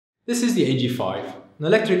This is the AG5, an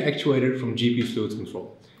electric actuator from GP Fluid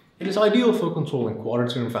Control. It is ideal for controlling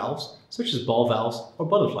quarter-turn valves, such as ball valves or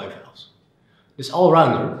butterfly valves. This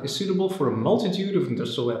all-rounder is suitable for a multitude of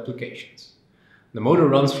industrial applications. The motor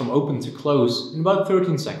runs from open to close in about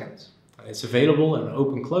 13 seconds, and it's available in an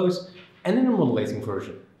open-close and in a modulating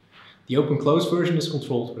version. The open-close version is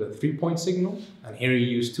controlled with a 3-point signal, and here you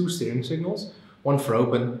use 2 steering signals, one for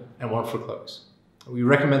open and one for close. We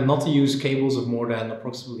recommend not to use cables of more than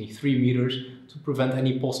approximately 3 meters to prevent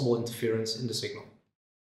any possible interference in the signal.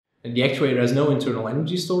 And the actuator has no internal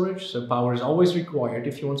energy storage, so power is always required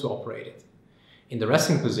if you want to operate it. In the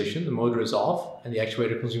resting position, the motor is off and the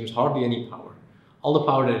actuator consumes hardly any power. All the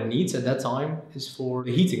power that it needs at that time is for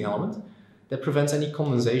the heating element that prevents any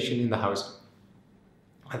condensation in the housing.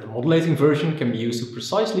 And the modulating version can be used to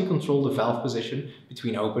precisely control the valve position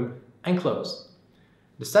between open and closed.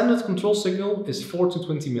 The standard control signal is 4 to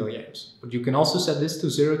 20 milliamps, but you can also set this to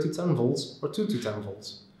 0 to 10 volts or 2 to 10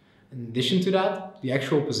 volts. In addition to that, the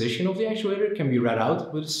actual position of the actuator can be read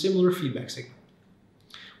out with a similar feedback signal.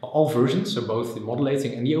 All versions, so both the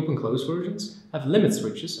modulating and the open-close versions, have limit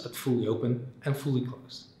switches at fully open and fully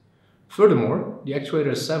closed. Furthermore, the actuator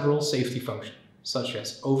has several safety functions, such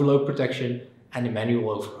as overload protection and a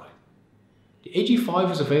manual override. The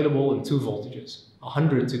AG5 is available in 2 voltages,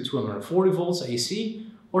 100 to 240 volts AC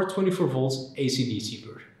or 24 volts AC-DC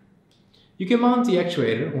version. You can mount the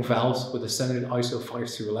actuator on valves with a standard ISO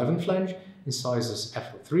 5-11 flange in sizes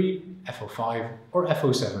FO3, FO5 or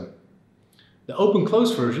FO7. The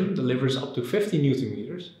open-close version delivers up to 50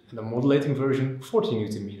 Nm and the modulating version 40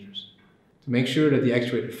 Nm. To make sure that the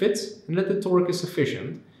actuator fits and that the torque is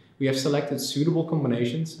sufficient, we have selected suitable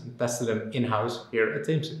combinations and tested them in-house here at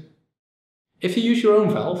Tameson. If you use your own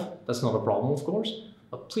valve, that's not a problem of course,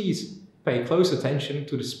 but please pay close attention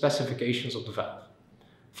to the specifications of the valve.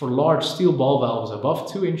 For large steel ball valves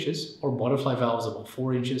above 2 inches or butterfly valves above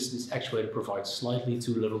 4 inches, this actuator provides slightly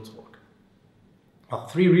too little torque.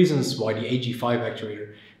 3 reasons why the AG5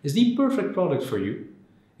 actuator is the perfect product for you.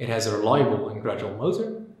 It has a reliable and gradual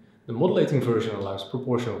motor, the modulating version allows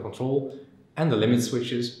proportional control, and the limit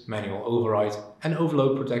switches, manual override and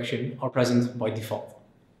overload protection are present by default.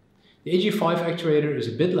 The AG5 actuator is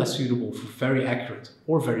a bit less suitable for very accurate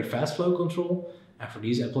or very fast flow control, and for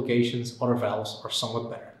these applications other valves are somewhat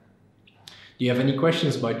better. Do you have any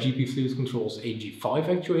questions about GP Fluid Control's AG5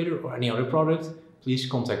 actuator or any other product? Please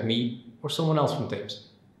contact me or someone else from Tameson.